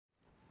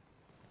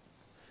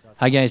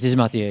Hi guys, this is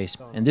Mattias,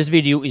 and this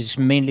video is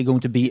mainly going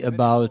to be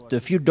about a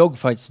few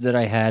dogfights that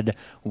I had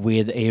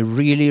with a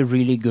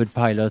really good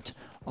pilot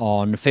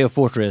on Feo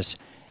Fortress.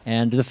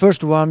 And the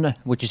first one,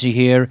 which you see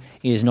here,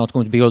 is not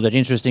going to be all that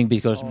interesting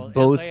because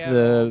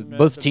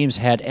both teams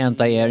had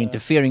anti-air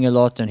interfering a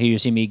lot, and here you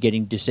see me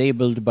getting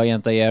disabled by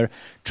anti-air,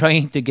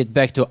 trying to get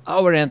back to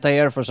our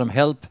anti-air for some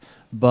help,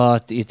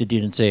 but it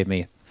didn't save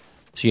me.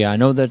 So yeah, I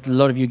know that a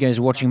lot of you guys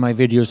watching my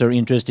videos are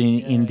interested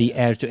in the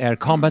air-to-air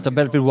combat of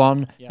Battlefield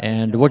 1,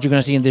 and what you're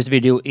gonna see in this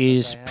video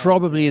is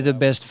probably the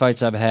best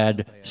fights I've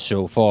had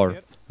so far.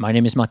 My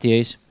name is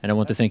Mattias, and I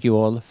want to thank you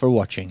all for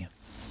watching.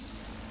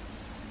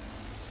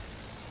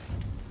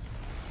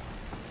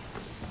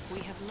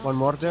 One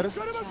more there.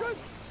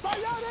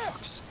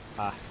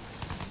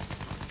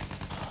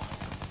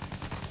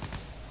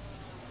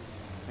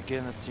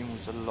 Again, a team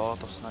with a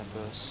lot of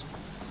snipers.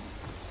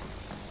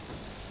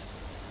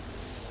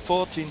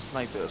 14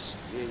 snipers.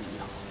 Yay.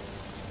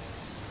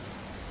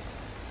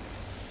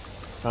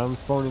 I'm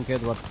spawning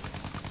Edward.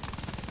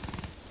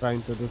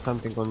 Trying to do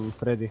something on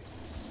Freddy.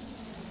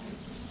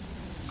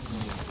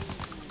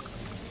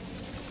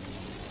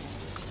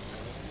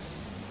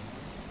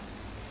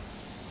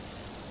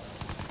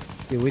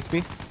 You with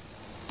me?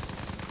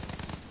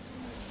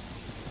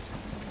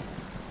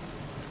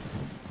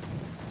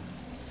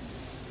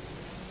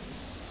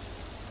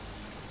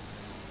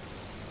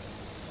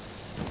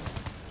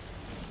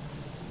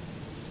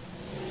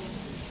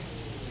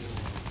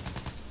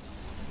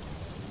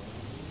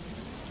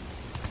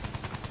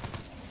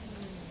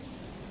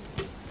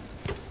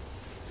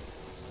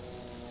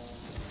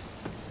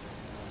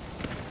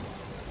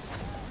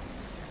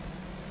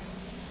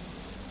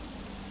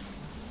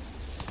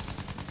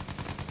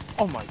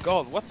 Oh my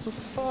god, what the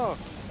fuck?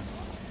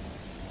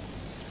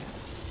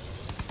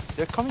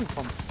 They're coming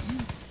from E.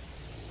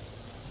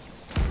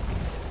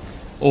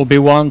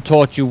 Obi-Wan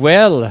taught you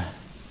well.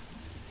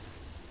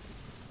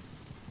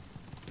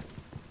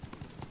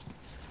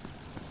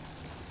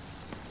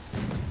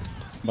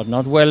 But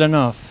not well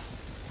enough.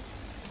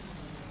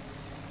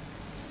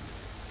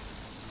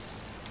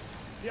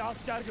 Bir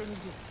asker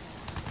görüldü.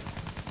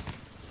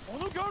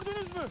 Onu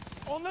gördünüz mü?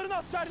 Onların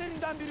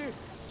askerlerinden biri.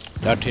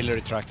 The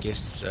artillery truck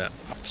is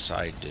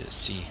upside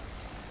C.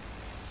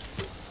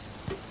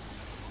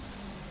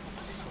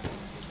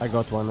 I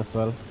got one as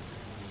well.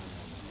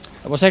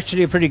 That was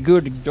actually a pretty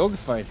good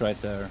dogfight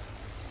right there.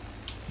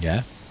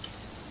 Yeah.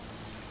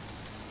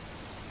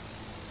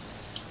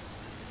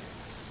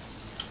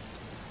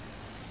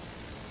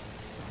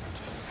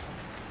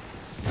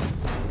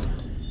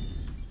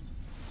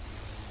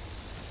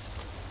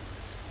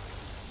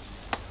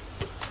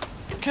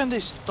 Can they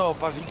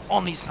stop having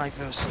only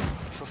snipers?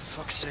 For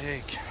fuck's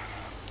sake.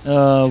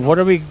 What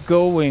are we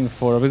going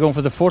for? Are we going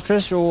for the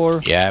fortress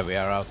or? Yeah, we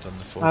are out on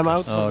the fortress. I'm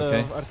out for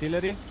okay. the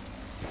artillery.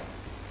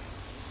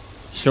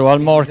 So I'll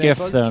mark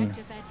F then.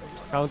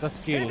 Count as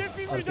kill.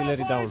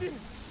 Artillery down.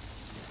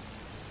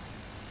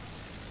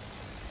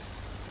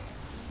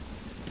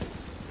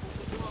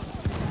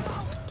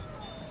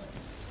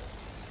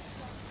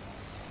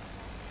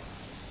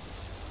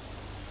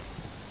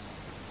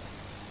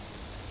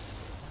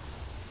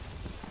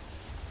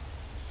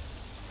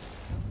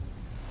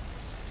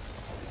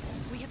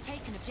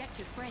 Taken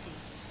objective Freddy.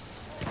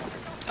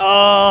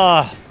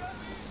 Ah!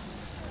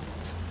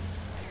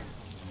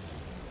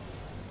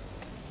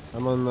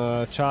 I'm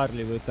on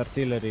Charlie with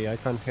artillery. I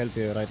can't help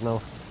you right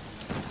now.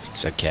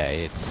 It's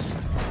okay, it's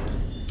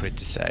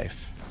pretty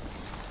safe.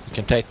 You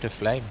can take the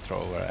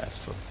flamethrower as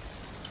for.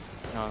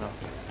 No,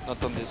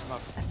 not on this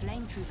map. A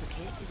flame trooper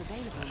kit is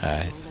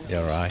available.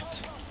 You're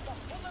right.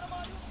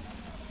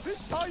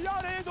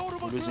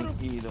 I'm losing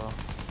E though.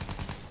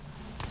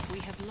 We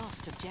have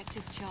lost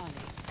objective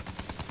Charlie.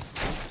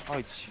 Oh,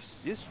 it's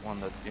just this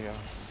one that, yeah.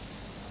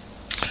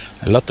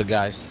 A lot of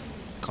guys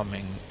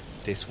coming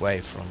this way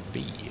from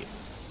B.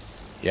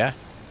 Yeah?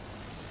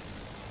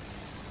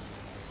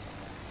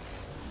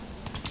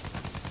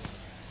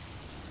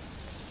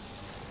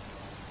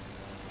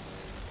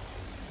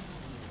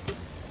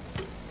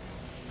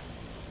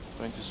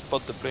 Trying to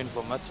spot the plane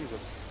for Matthew, but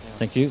yeah.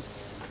 Thank you.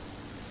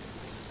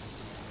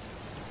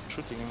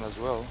 Shooting him as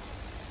well.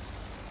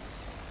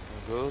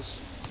 There goes.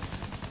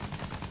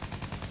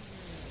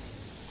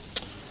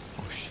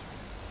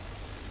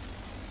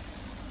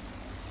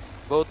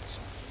 Boat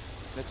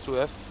next to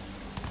F.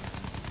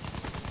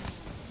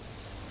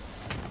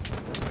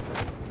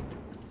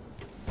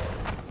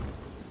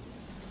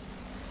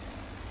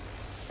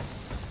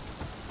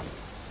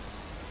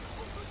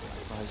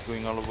 Oh, he's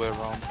going all the way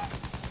around.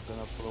 Then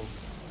I follow.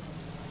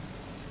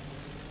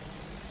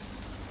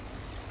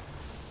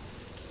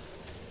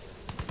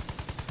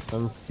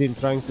 I'm still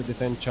trying to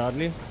defend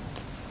Charlie.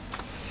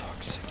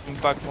 Fuck's sake.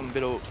 Impact from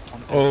below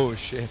on F. Oh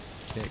shit.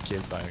 Get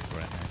killed by a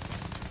grenade.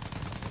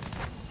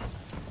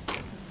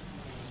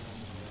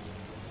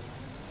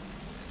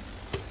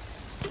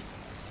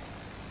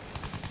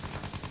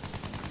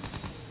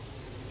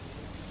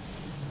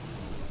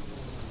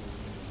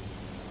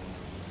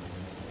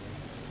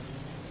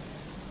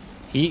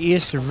 He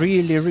is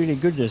really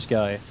good, this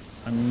guy.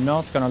 I'm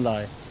not gonna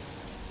lie.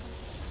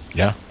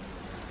 Yeah.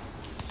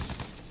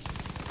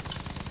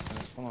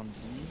 There's one on D.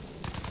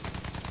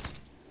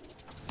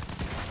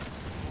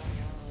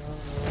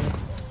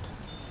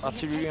 We have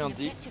Artillery taken on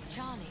D. objective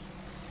Charlie.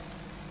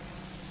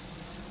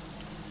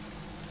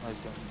 Nice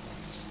gun.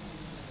 Nice.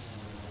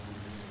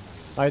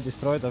 I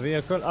destroyed the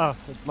vehicle. Ah,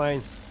 it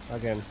mines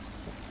again.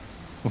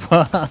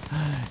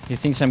 He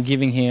thinks I'm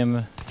giving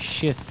him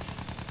shit.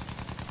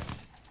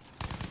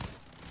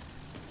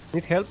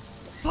 Need help?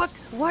 Fuck!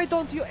 Why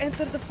don't you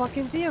enter the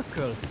fucking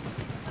vehicle?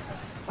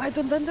 I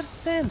don't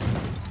understand.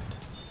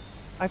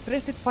 I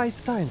pressed it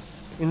 5 times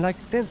in like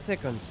 10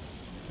 seconds.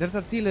 There's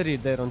artillery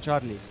there on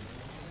Charlie.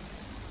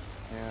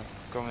 Yeah,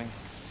 coming.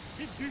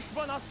 Bir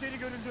düşman askeri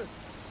görüldü.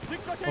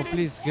 Dikkat Oh, edin.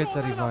 please get a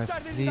Onların revive.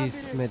 askerlerinden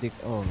Please, biri. medic.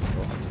 Oh,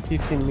 no.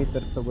 15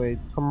 meters away.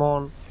 Come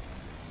on.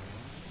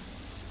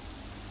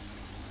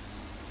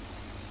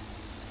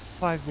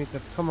 5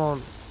 meters. Come on.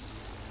 We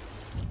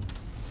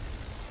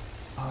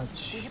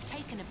Fudge. have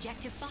taken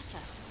objective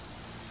butter.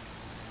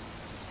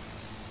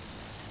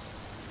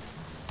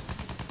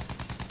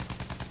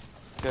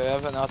 Okay, I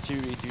have an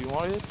artillery. Do you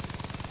want it?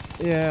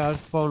 Yeah, I'll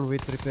spawn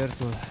with repair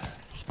tool.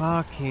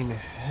 Fucking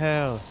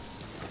hell.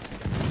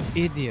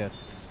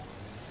 Idiots.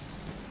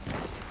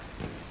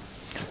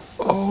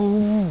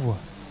 Oh!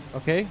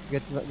 Okay,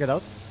 get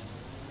out.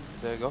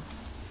 There you go.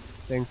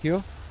 Thank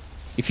you.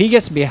 If he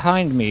gets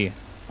behind me,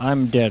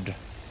 I'm dead.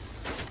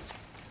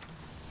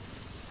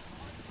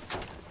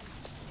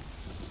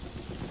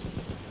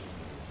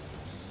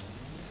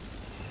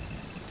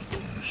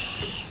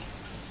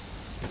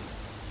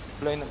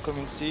 Plane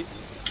coming C.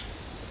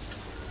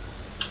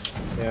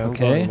 Yeah, I'm Okay.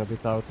 going a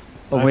bit out.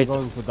 Oh, I'm wait.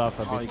 going to duck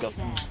a Oh, bit. you got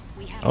Stay there.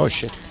 We have Oh, the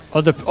shit.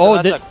 upper hand. Oh,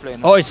 an the attack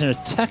plane. oh, it's an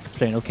attack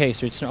plane. Okay,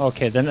 so it's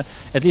okay. Then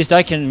at least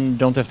I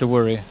don't have to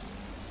worry.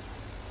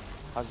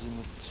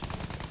 Azimuth.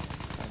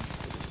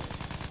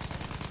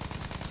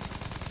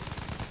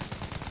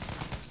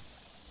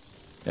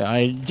 Yeah,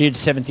 I did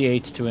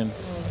 78 to him.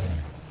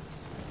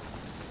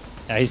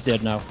 Yeah, he's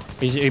dead now.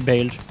 He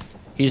bailed.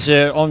 He's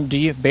on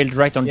D, bailed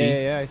right on Yeah, D.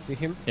 yeah, yeah, I see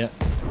him.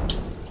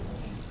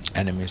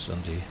 Enemies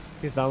on D.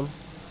 He's down.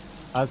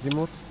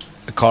 Azimuth.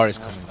 A car is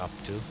coming up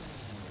too.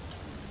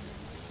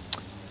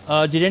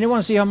 Did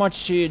anyone see how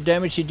much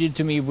damage he did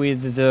to me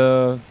with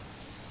the...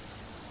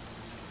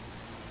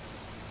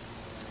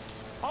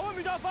 Hava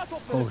müdafaa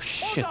topları. Oh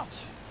shit. Orada.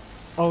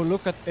 Oh,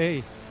 look at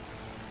A.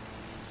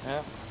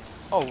 Yeah.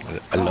 Oh,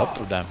 A lot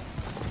of them.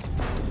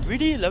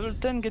 really? Level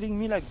 10 getting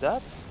me like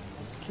that?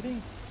 I'm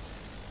kidding.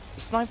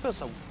 The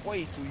snipers are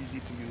way too easy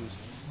to use.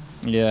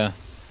 Yeah.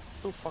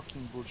 So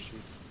fucking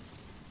bullshit.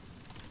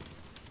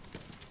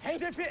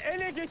 Hedefi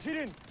ele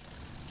geçirin.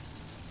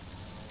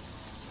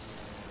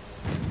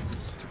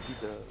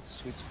 Stupid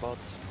sweet spot.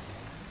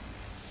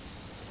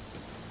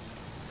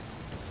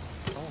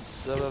 I want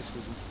servers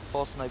with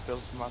 4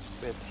 snipers much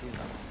better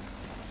now.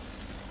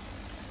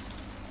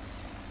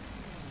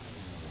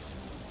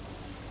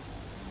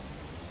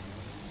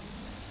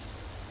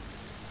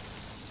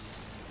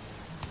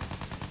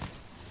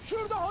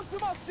 Şurada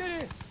hasım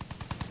askeri.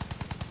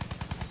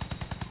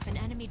 An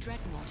enemy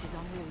dreadnought is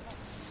en route.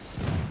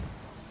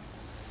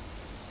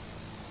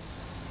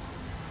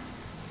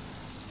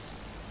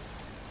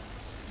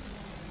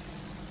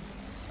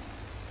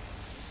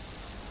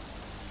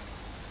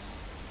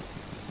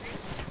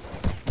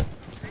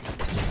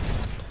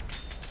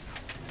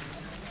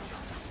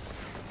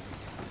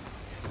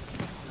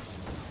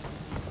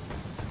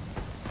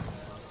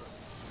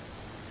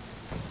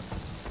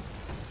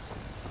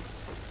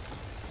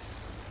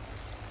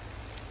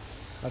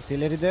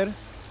 Artillery there.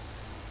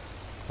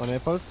 On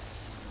apples.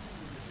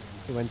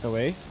 He went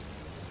away.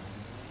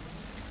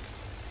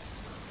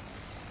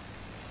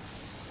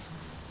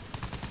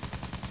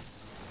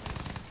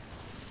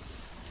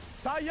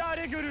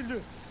 Tayyare görüldü.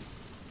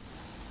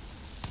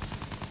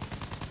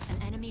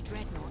 An enemy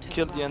dreadnought has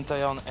Killed the arrived.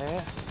 entire on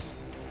air.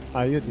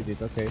 Ah, you did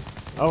it, okay.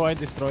 Oh, I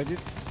destroyed it.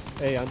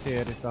 Hey,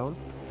 anti-air is down.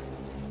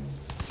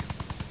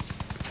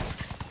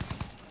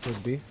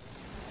 Could be.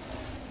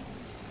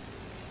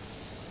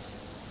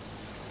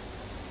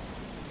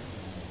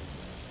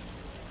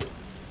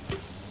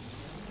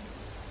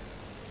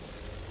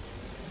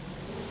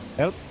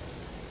 Help.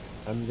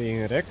 I'm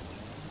being wrecked.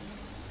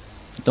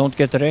 Don't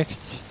get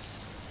wrecked.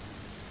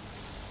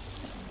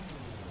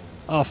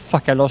 Oh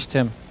fuck, I lost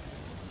him.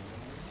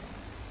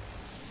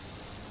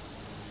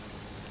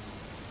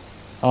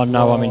 Oh,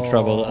 now I'm in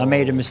trouble. I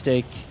made a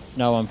mistake.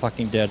 Now I'm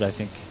fucking dead, I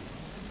think.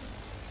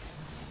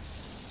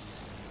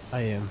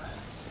 I am.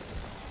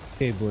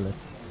 Okay, bullet.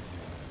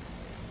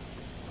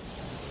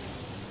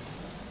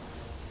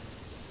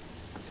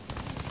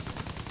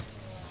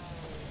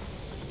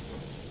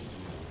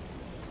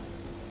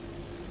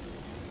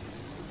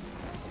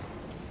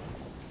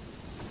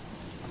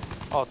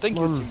 Oh, thank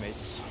you, Come on.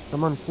 teammates.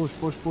 Come on, push,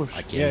 push, push.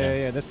 I killed Yeah, him.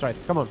 yeah, yeah, that's right.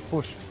 Come on,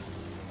 push.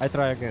 I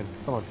try again.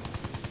 Come on.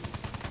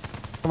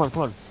 Come on,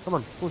 come on, come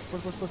on. Push,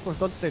 push, push, push, push.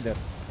 Don't stay there.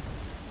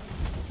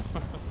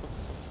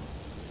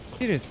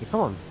 Seriously, come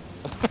on.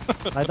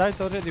 I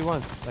died already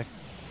once. Like,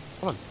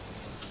 come on.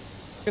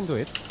 You can do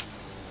it.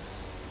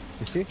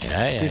 You see?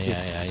 Yeah, It's easy.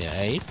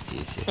 it's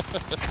easy.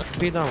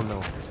 3 down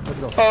now. Let's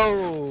go.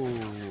 Oh!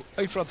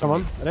 In front Come of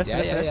on, me. rest, yeah,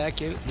 rest, yeah, rest. yeah,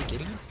 kill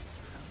him.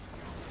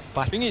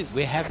 But Thing is,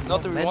 we have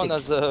not no everyone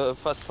medics. has a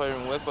fast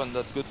firing weapon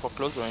that's good for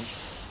close range.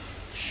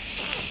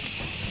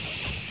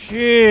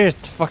 Shit!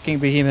 Fucking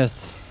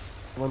behemoth.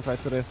 Come on, try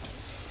to rest.